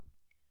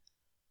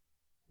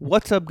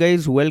What's up,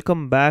 guys?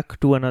 Welcome back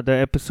to another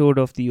episode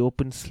of the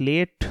Open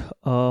Slate.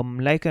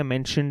 Like I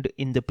mentioned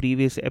in the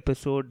previous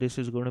episode, this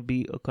is going to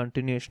be a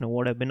continuation of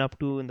what I've been up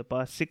to in the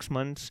past 6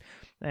 months,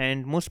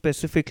 and more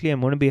specifically,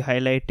 I'm going to be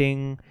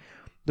highlighting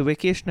the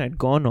vacation I'd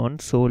gone on.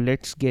 So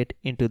let's get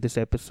into this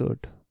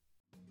episode.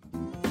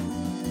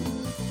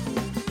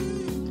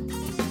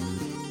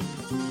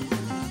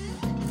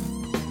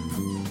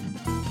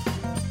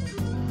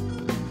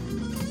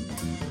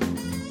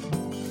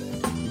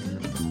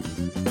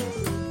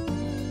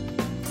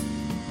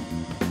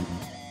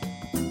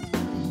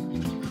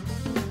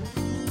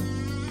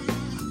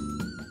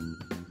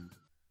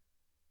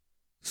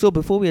 So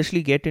before we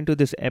actually get into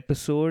this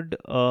episode,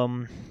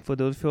 for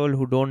those of you all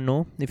who don't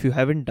know, if you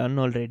haven't done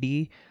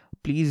already,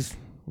 please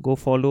go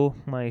follow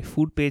my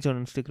food page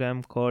on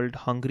Instagram called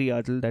Hungry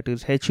Adil. That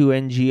is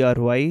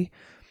HUNGRYADIL.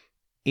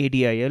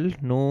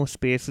 No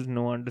spaces,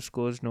 no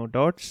underscores, no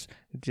dots.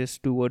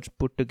 Just two words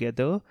put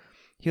together.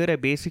 Here I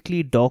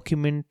basically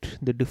document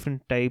the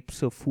different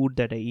types of food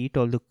that I eat,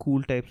 all the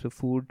cool types of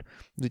food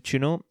which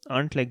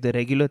aren't like the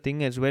regular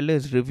thing, as well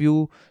as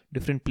review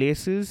different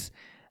places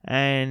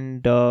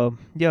and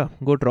yeah,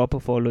 go drop a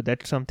follow.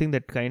 That's something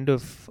that kind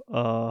of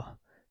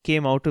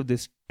came out of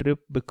this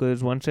trip,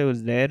 because once I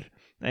was there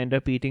I ended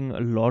up eating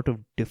a lot of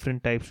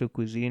different types of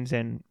cuisines,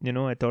 and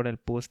I thought I'll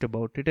post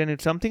about it. And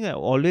it's something I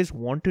always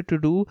wanted to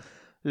do.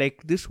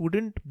 Like, this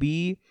wouldn't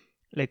be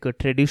like a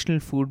traditional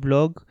food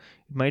blog,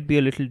 it might be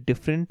a little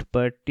different,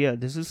 but yeah,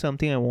 this is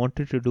something I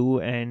wanted to do.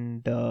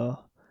 And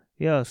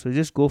yeah, so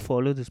just go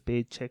follow this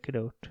page, check it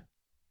out.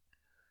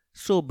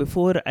 So,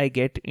 before I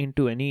get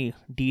into any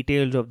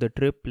details of the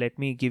trip, let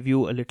me give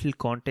you a little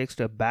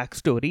context, a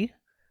backstory.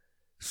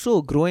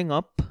 So, growing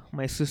up,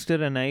 my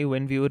sister and I,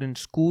 when we were in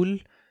school,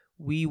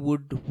 we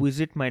would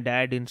visit my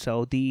dad in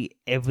Saudi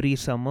every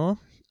summer.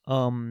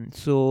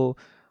 So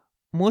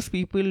most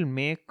people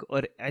make,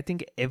 or I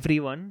think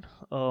everyone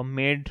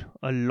made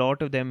a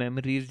lot of their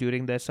memories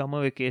during their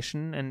summer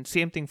vacation, and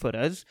same thing for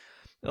us.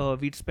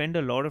 We'd spend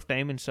a lot of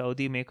time in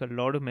Saudi, make a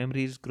lot of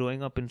memories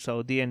growing up in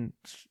Saudi. And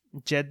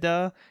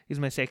Jeddah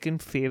is my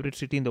second favorite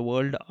city in the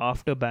world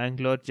after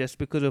Bangalore, just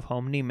because of how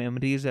many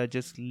memories are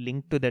just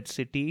linked to that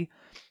city.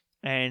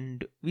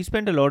 And we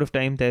spent a lot of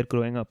time there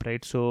growing up,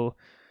 right? So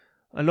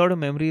a lot of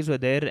memories were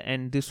there,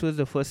 and this was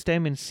the first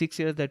time in 6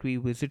 years that we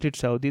visited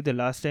Saudi. The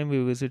last time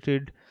we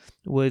visited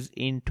was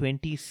in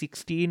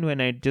 2016,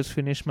 when I just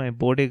finished my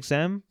board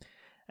exam,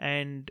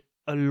 and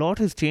a lot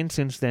has changed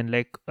since then.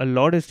 Like, a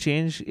lot has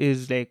changed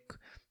is like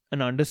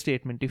an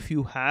understatement. If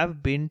you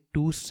have been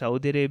to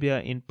Saudi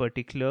Arabia in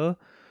particular,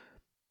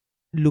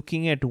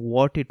 looking at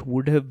what it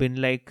would have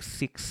been like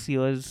 6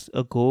 years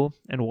ago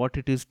and what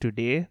it is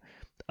today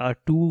are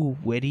two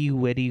very,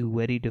 very,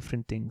 very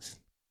different things.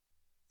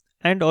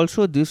 And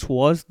also, this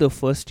was the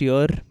first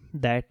year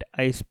that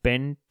I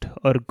spent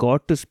or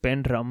got to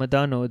spend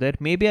Ramadan over there.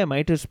 Maybe I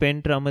might have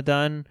spent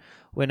Ramadan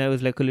when I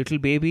was like a little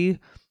baby,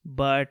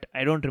 but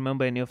I don't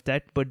remember any of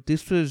that. But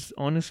this was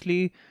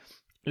honestly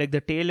like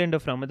the tail end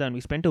of Ramadan.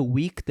 We spent a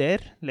week there,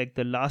 like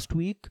the last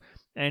week,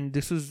 and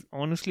this was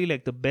honestly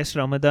like the best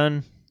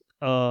Ramadan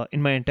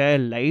in my entire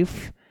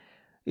life.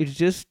 It's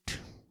just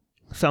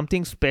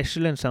something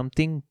special and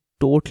something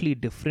totally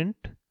different.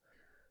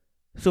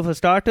 So, for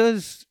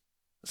starters,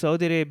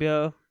 Saudi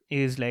Arabia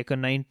is like a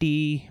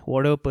 90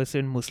 whatever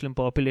percent Muslim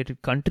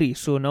populated country.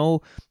 So now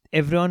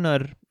everyone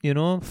are,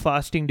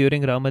 fasting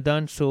during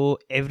Ramadan. So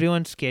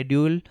everyone's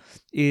schedule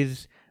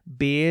is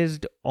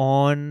based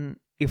on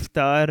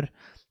iftar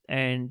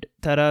and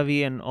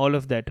Taraweeh and all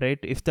of that,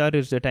 right? Iftar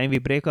is the time we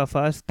break our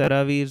fast.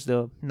 Taraweeh is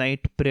the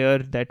night prayer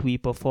that we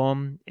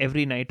perform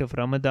every night of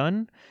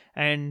Ramadan.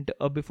 And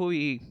before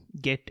we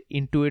get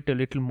into it a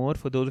little more,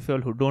 for those of you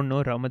all who don't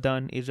know,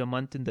 Ramadan is a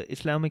month in the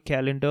Islamic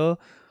calendar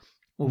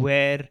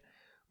where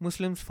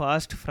Muslims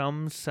fast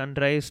from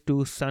sunrise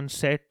to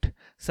sunset,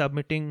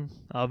 submitting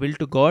our will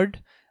to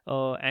God.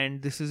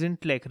 And this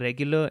isn't like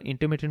regular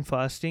intermittent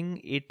fasting,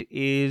 it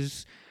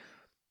is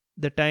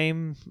the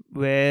time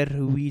where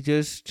we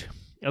just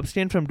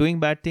abstain from doing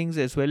bad things,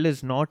 as well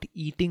as not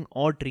eating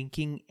or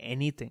drinking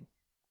anything.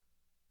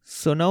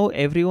 So now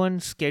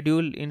everyone's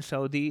schedule in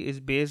Saudi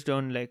is based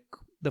on like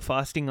the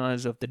fasting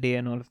hours of the day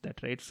and all of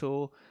that, right?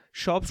 So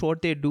shops,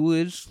 what they do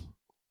is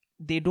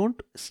they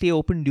don't stay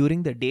open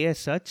during the day as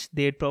such.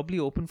 They'd probably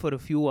open for a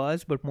few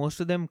hours, but most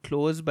of them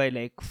close by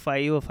like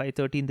 5 or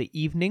 5:30 in the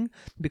evening,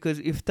 because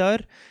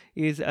iftar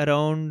is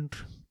around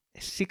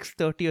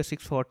 6:30 or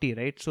 6:40,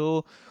 right?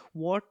 So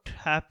what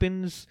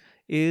happens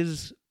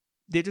is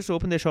they just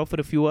open their shop for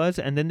a few hours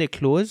and then they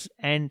close,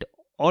 and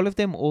all of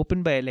them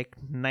open by like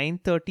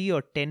 9:30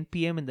 or 10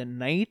 p.m. in the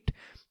night,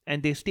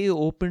 and they stay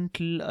open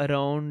till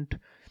around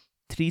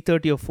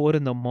 3:30 or 4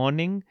 in the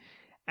morning.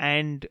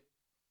 And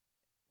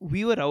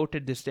we were out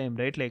at this time,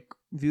 right? Like,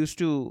 we used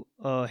to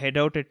head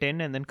out at 10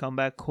 and then come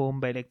back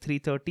home by like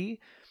 3:30,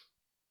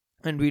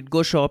 and we'd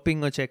go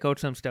shopping or check out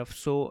some stuff.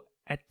 So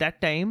at that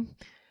time,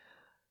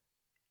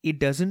 it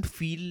doesn't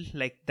feel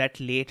like that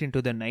late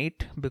into the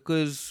night,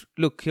 because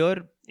look,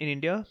 here in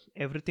India,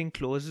 everything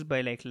closes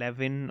by like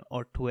 11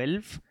 or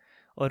 12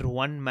 or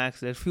 1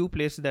 max. There's few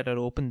places that are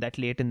open that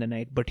late in the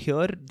night. But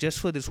here, just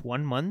for this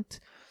 1 month,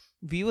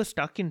 we were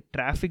stuck in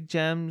traffic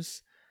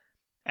jams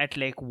at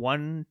like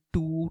 1,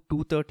 2,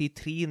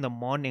 2:33 in the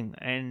morning.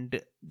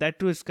 And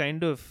that was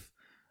kind of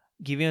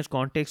giving us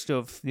context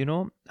of,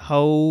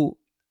 how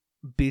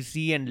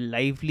busy and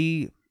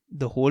lively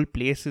the whole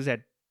place is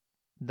at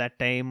that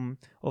time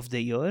of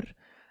the year.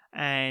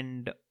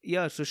 And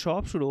yeah, so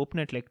shops would open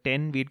at like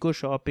 10. We'd go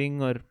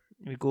shopping or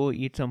we go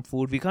eat some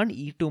food. We can't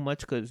eat too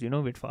much because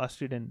we'd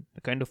fasted and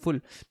kind of full,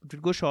 but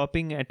we'd go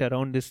shopping at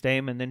around this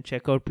time and then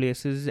check out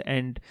places.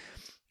 And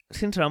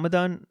since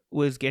Ramadan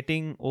was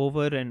getting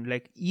over and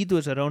like Eid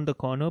was around the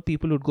corner,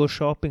 people would go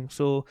shopping.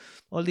 So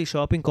all these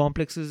shopping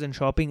complexes and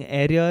shopping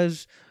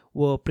areas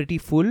were pretty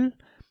full.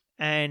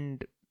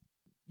 And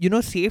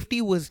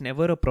safety was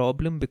never a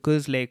problem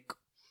because like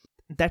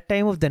that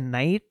time of the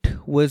night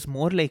was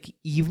more like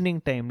evening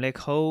time, like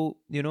how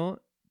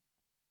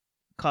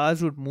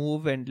cars would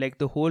move and like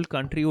the whole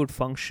country would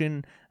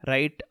function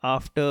right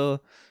after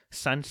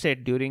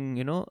sunset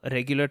during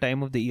regular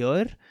time of the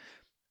year.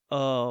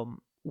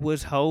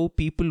 Was how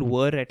people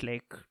were at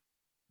like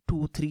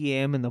 2 3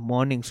 a.m. in the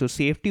morning. So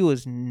safety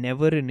was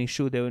never an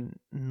issue. There were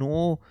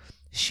no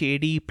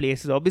shady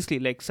places. Obviously,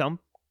 like some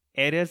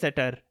areas that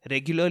are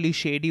regularly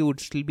shady would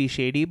still be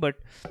shady, but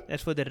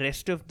as for the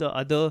rest of the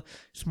other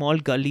small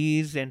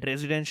gullies and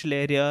residential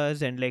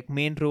areas and like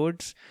main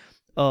roads,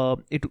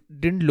 it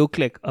didn't look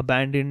like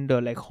abandoned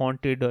or like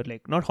haunted, or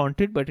like not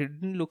haunted, but it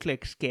didn't look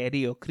like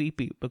scary or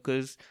creepy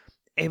because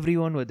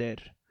everyone were there.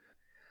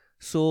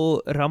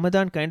 So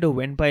Ramadan kind of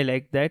went by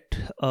like that.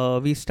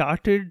 We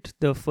started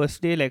the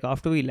first day, like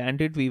after we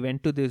landed, we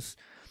went to this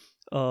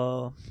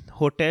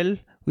hotel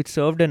which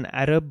served an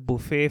Arab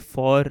buffet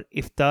for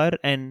iftar,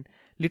 and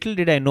little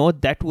did I know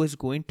that was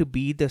going to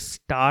be the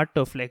start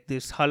of like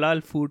this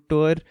halal food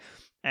tour.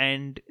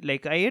 And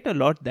like I ate a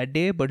lot that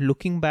day, but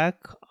looking back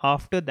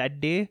after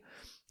that day,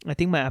 I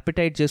think my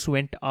appetite just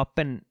went up,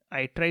 and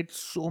I tried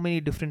so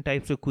many different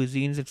types of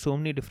cuisines and so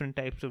many different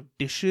types of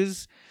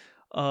dishes.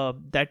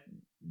 That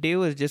day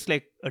was just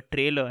like a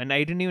trailer, and I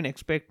didn't even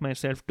expect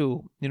myself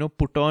to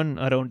put on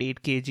around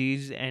 8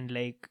 kgs and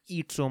like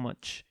eat so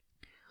much.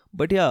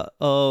 But yeah,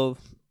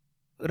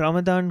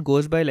 Ramadan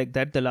goes by like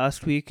that. The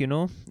last week,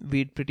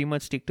 we'd pretty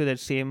much stick to that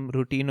same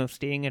routine of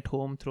staying at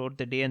home throughout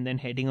the day and then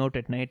heading out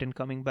at night and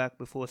coming back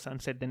before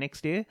sunset the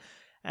next day.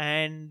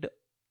 And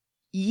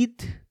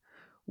Eid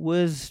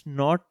was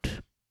not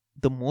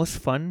the most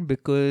fun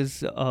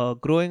because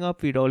growing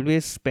up, we'd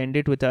always spend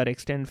it with our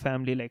extended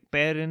family, like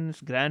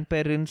parents,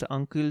 grandparents,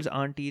 uncles,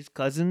 aunties,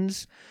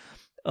 cousins.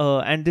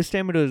 And this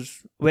time it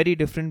was very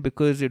different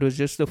because it was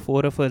just the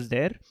four of us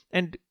there,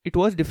 and it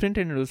was different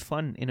and it was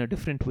fun in a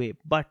different way.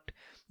 But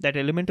that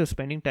element of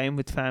spending time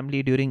with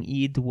family during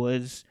Eid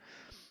was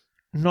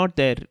not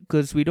there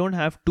because we don't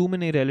have too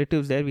many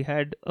relatives there. We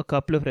had a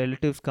couple of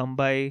relatives come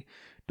by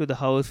to the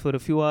house for a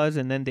few hours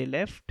and then they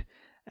left.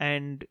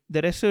 And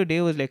the rest of the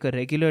day was like a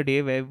regular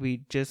day where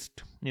we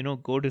just,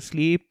 go to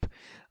sleep,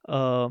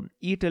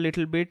 eat a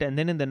little bit, and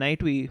then in the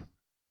night we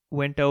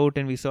went out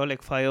and we saw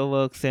like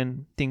fireworks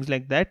and things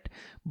like that.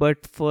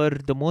 But for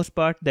the most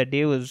part, that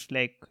day was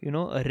like,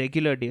 a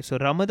regular day. So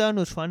Ramadan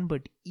was fun,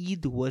 but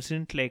Eid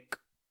wasn't like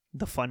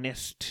the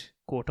funnest,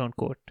 quote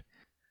unquote.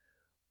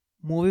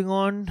 Moving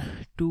on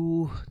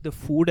to the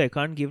food, I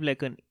can't give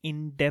like an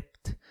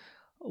in-depth,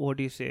 what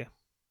do you say,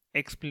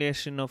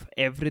 explanation of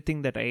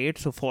everything that I ate.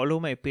 So follow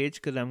my page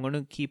because I'm going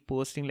to keep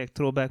posting like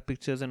throwback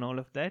pictures and all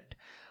of that.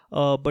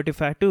 But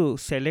if I had to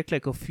select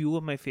like a few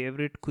of my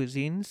favorite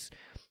cuisines,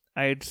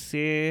 I'd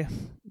say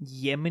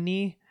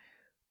Yemeni,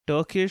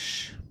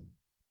 Turkish,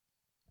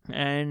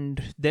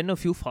 and then a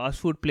few fast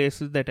food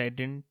places that I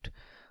didn't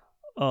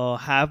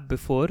have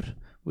before,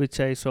 which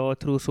I saw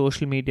through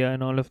social media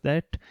and all of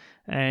that.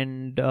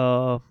 And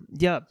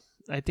yeah,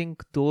 I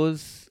think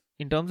those,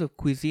 in terms of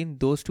cuisine,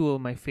 those two are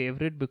my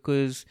favorite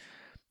because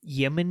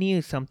Yemeni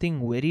is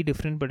something very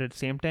different, but at the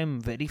same time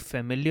very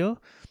familiar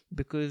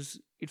because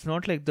it's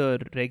not like the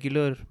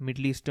regular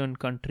Middle Eastern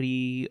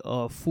country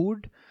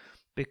food,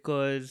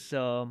 because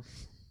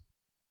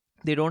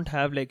they don't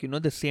have like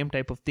the same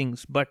type of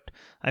things. But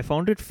I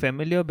found it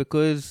familiar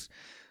because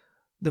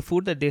the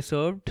food that they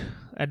served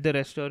at the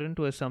restaurant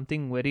was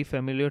something very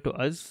familiar to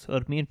us,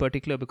 or me in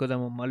particular, because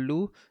I'm a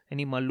Mallu.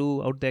 Any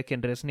Mallu out there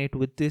can resonate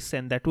with this.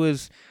 And that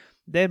was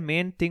their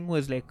main thing,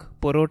 was like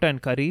porota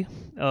and curry.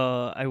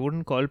 I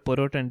wouldn't call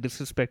porota and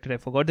disrespected, I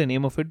forgot the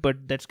name of it,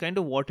 but that's kind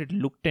of what it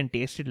looked and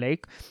tasted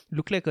like.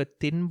 Looked like a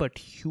thin but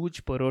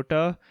huge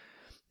porota,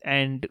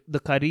 and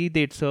the curry,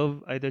 they'd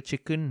serve either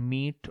chicken,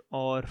 meat,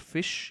 or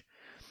fish,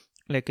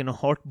 like in a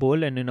hot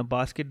bowl, and in a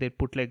basket they'd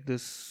put like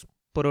this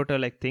porota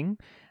like thing.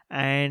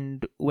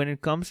 And when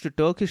it comes to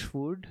Turkish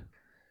food,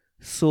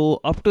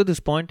 so up to this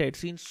point I'd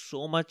seen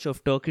so much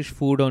of Turkish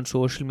food on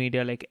social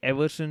media. Like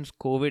ever since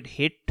COVID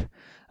hit,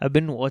 I've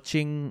been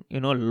watching a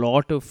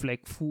lot of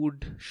like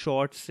food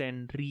shorts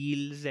and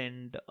reels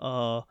and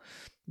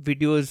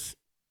videos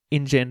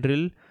in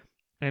general.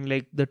 And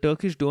like the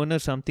Turkish doner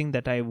is something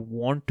that I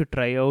want to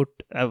try out.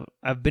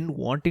 I've been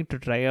wanting to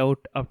try out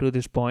up to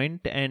this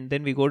point, and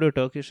then we go to a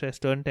Turkish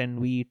restaurant and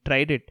we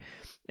tried it,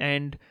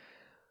 and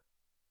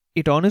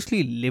it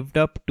honestly lived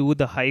up to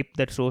the hype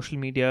that social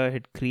media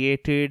had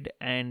created,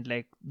 and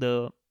like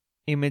the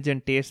image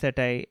and taste that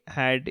I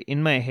had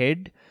in my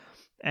head.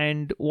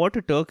 And what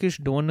a Turkish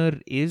doner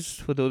is,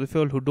 for those of you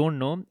all who don't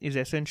know, is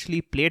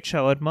essentially plate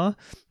shawarma,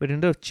 but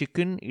instead of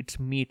chicken, it's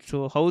meat.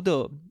 So how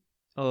the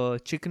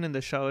chicken and the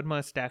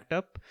shawarma is stacked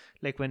up,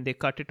 like when they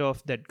cut it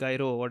off, that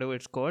gyro or whatever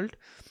it's called,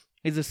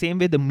 is the same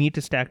way the meat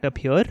is stacked up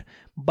here.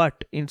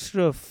 But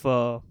instead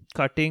of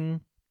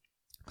cutting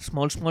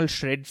small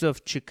shreds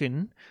of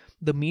chicken,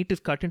 the meat is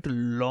cut into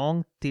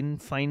long, thin,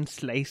 fine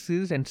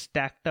slices and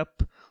stacked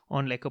up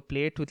on like a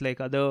plate with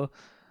like other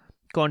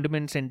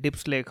condiments and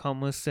dips like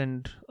hummus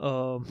and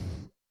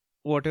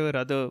whatever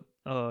other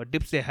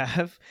dips they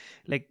have,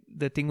 like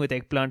the thing with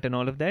eggplant and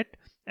all of that.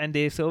 And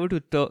they serve it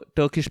with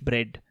Turkish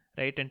bread,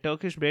 right? And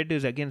Turkish bread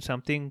is again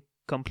something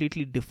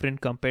completely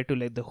different compared to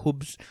like the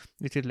hubs,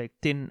 which is like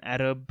thin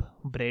Arab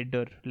bread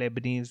or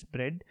Lebanese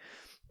bread.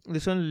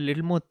 This one a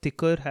little more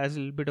thicker, has a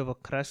little bit of a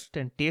crust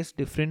and tastes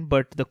different,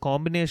 but the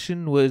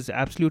combination was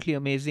absolutely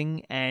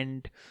amazing,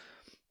 and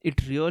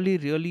it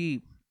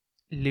really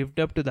lived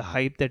up to the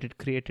hype that it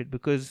created.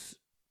 Because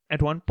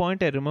at one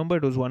point I remember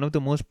it was one of the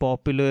most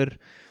popular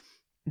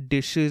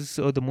dishes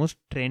or the most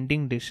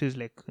trending dishes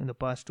like in the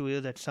past 2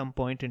 years at some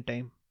point in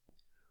time.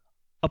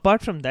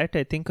 Apart from that,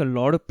 I think a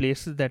lot of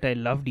places that I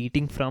loved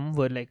eating from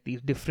were like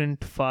these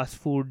different fast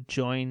food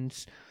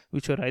joints,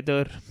 which were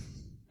either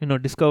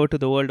discovered to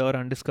the world or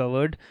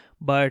undiscovered.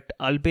 But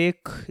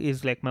Albek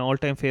is like my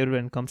all-time favorite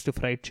when it comes to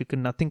fried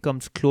chicken. Nothing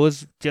comes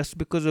close, just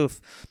because of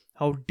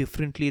how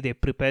differently they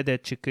prepare their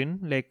chicken.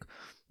 Like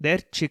their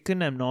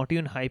chicken, I'm not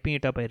even hyping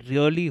it up. I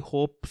really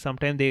hope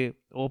sometime they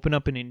open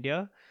up in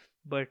India.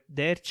 But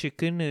their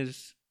chicken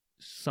is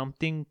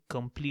something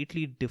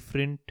completely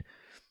different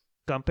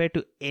compared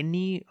to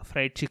any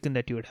fried chicken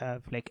that you would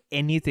have. Like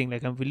anything,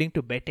 like I'm willing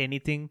to bet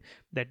anything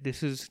that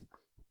this is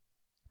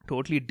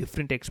totally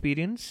different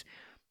experience.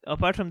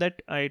 Apart from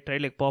that, I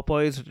tried like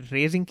Popeye's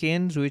Raising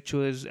Canes, which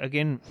was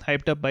again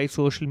hyped up by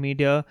social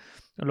media.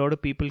 A lot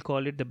of people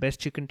call it the best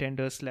chicken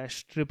tenders slash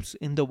strips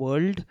in the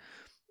world.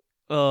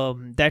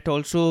 That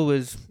also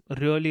was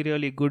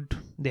really good.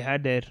 They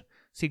had their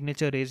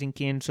signature Raising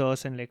Cane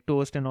sauce and like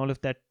toast and all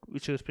of that,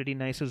 which was pretty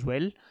nice as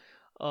well.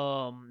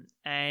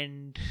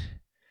 And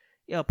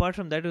yeah, apart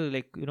from that, it was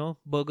like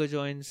burger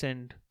joints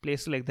and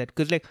places like that.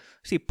 Because like,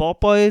 see,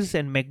 Popeyes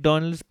and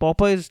McDonald's,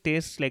 Popeyes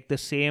tastes like the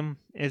same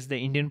as the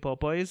Indian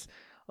Popeyes.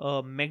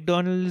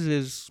 McDonald's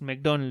is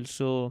McDonald's,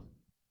 so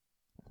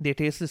they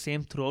taste the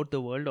same throughout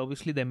the world.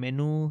 Obviously the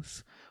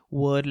menus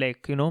were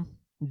like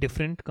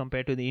different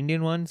compared to the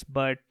Indian ones,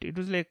 but it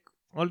was like,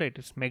 all right,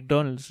 it's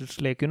McDonald's. It's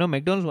like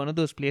McDonald's, one of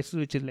those places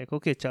which is like,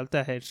 okay,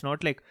 chalta hai. It's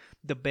not like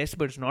the best,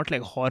 but it's not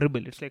like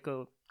horrible. It's like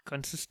a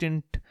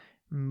consistent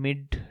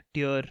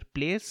mid-tier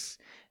place,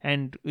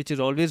 and which is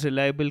always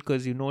reliable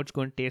because it's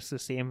going to taste the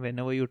same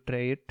whenever you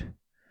try it.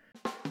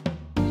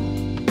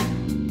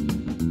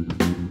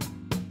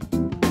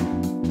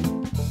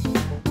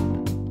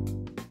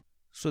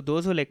 So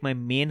those were like my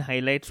main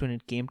highlights when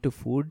it came to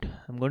food.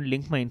 I'm going to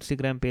link my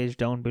Instagram page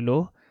down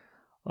below.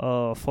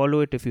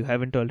 Follow it if you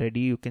haven't already.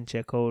 You can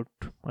check out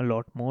a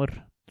lot more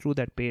through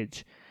that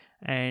page.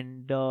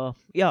 And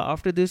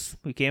after this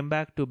we came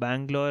back to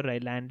Bangalore. I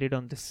landed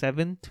on the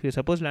 7th. We were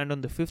supposed to land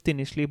on the 5th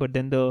initially, but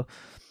then the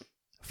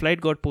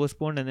flight got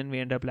postponed, and then we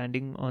ended up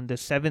landing on the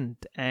 7th.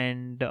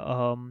 And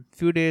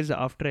few days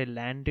after I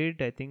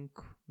landed, I think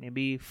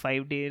maybe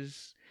 5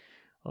 days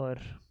or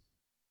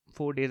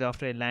 4 days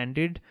after I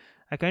landed,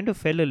 I kind of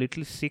felt a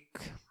little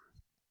sick,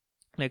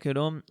 like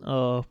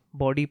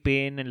body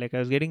pain, and like I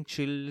was getting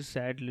chills.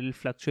 I had a little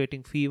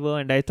fluctuating fever,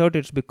 and I thought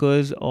it's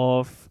because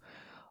of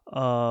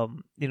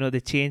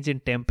the change in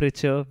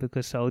temperature,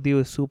 because Saudi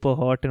was super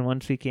hot, and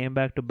once we came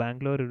back to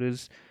Bangalore it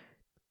was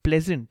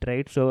pleasant,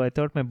 right? So I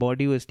thought my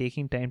body was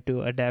taking time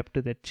to adapt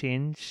to that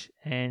change,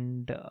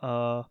 and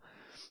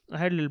I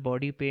had a little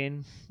body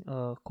pain,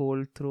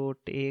 cold throat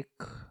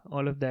ache,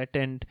 all of that.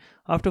 And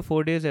after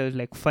 4 days I was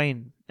like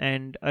fine.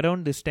 And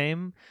around this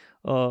time,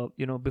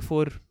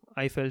 before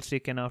I fell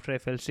sick and after I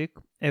fell sick,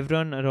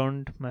 everyone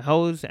around my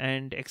house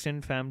and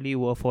extended family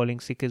were falling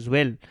sick as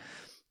well.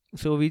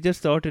 So we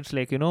just thought it's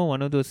like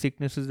one of those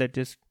sicknesses that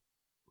just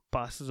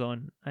passes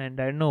on, and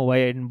I don't know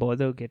why I didn't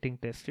bother getting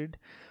tested.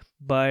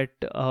 But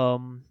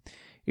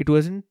it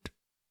wasn't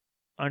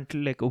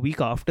until like a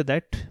week after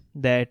that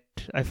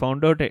I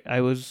found out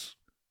I was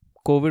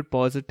COVID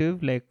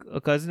positive. Like a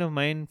cousin of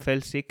mine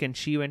fell sick and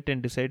she went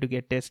and decided to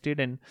get tested,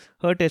 and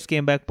her test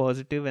came back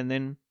positive, and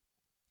then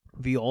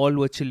we all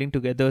were chilling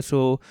together,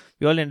 so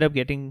we all ended up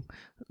getting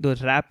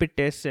those rapid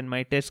tests, and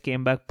my test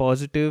came back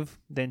positive.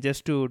 Then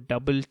just to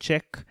double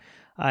check,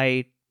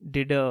 I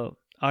did a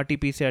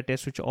RT-PCR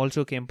test which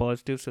also came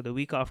positive. So the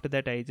week after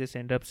that I just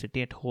ended up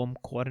sitting at home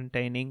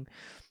quarantining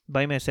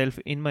by myself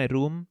in my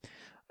room.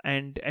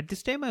 And at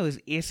this time I was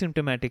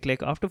asymptomatic.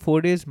 Like after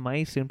 4 days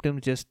my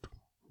symptoms just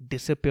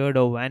disappeared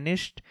or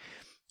vanished.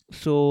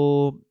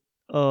 So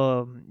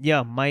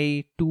yeah,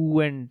 my 2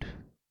 and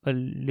a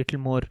little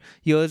more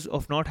years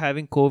of not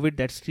having COVID,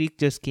 that streak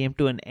just came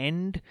to an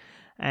end.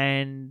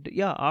 And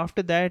yeah,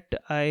 after that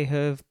I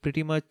have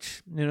pretty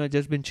much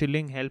just been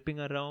chilling, helping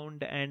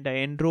around, and I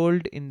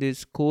enrolled in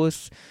this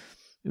course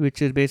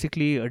which is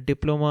basically a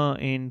diploma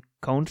in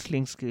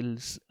counseling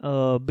skills,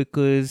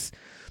 because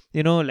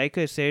like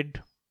I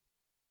said,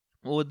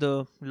 over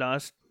the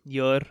last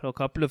year or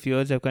couple of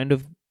years I've kind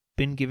of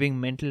been giving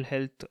mental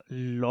health a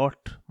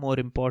lot more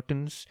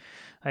importance.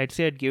 I'd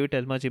say I'd give it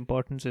as much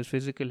importance as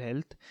physical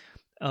health.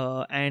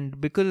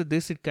 And because of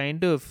this, it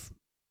kind of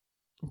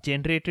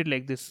generated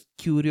like this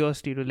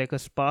curiosity, to like a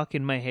spark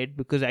in my head,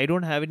 because I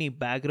don't have any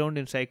background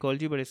in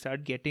psychology, but I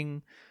started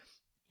getting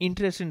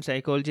interest in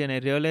psychology, and I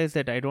realized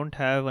that I don't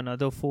have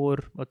another 4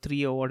 or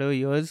 3 or whatever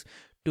years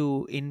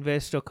to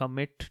invest or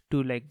commit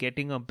to like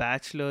getting a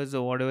bachelor's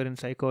or whatever in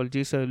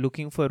psychology. So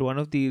looking for one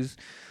of these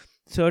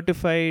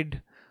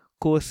certified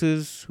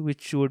courses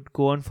which would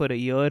go on for a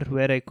year,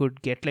 where I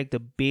could get like the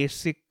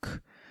basic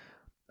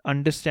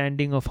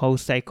understanding of how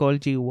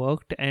psychology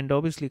worked. And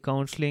obviously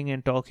counseling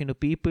and talking to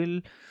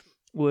people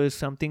was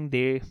something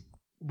they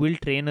will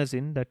train us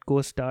in. That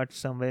course starts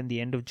somewhere in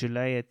the end of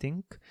July, I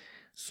think.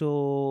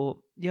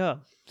 So yeah,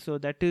 so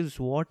that is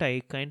what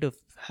I kind of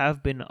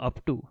have been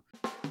up to.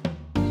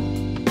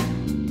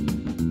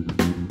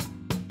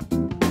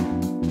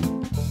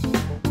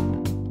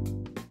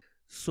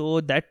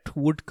 So that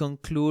would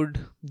conclude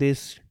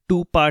this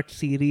two-part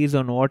series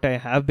on what I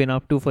have been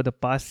up to for the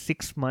past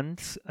 6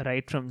 months,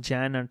 right from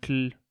Jan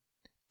until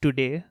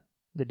today,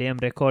 the day I'm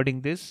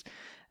recording this.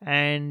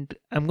 And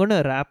I'm going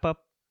to wrap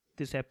up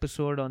this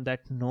episode on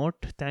that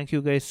note. Thank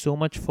you guys so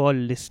much for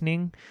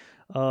listening.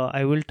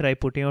 I will try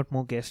putting out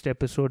more guest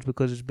episodes,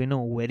 because it's been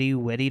a very,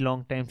 very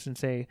long time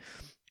since I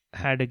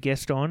had a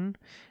guest on.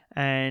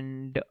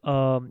 And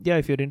yeah,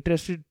 if you're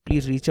interested,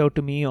 please reach out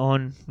to me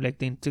on like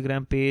the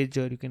Instagram page,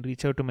 or you can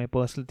reach out to my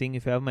personal thing.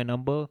 If you have my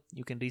number,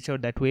 you can reach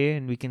out that way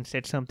and we can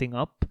set something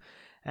up.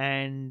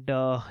 And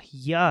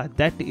yeah,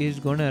 that is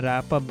gonna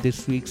wrap up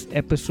this week's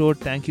episode.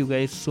 Thank you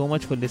guys so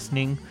much for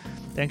listening.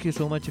 Thank you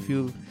so much if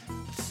you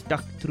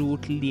stuck through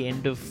till the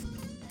end of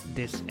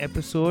this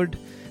episode.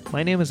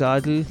 My name is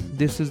Adil.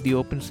 This is the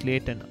Open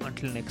Slate, and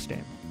until next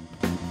time.